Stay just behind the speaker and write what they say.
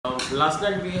Last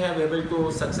night we have able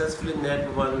to successfully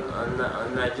nab one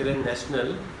Nigerian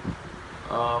national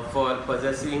for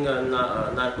possessing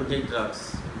narcotic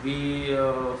drugs. We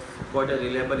got a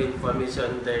reliable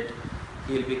information that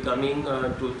he will be coming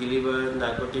to deliver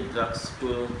narcotic drugs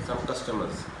to some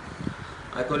customers.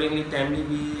 Accordingly, timely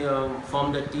we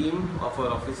formed a team of our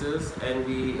officers and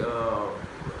we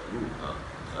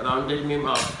rounded him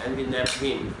up and we nabbed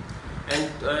him.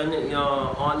 And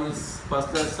on his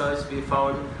personal search, we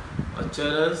found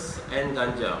charas and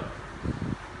ganja.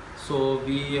 So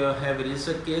we have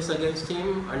registered case against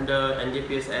him under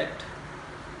NDPS Act.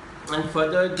 And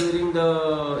further, during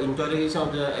the interrogation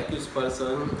of the accused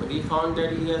person, we found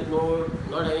that he has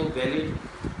not having valid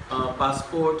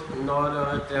passport nor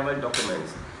travel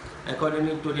documents.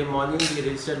 Accordingly, today morning we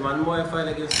registered one more FIR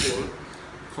against him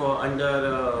for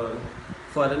under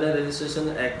Foreigner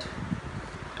Registration Act,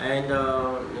 and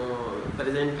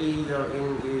presently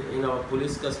in our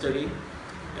police custody,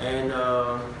 and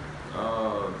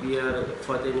we are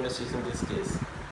further investigating this case.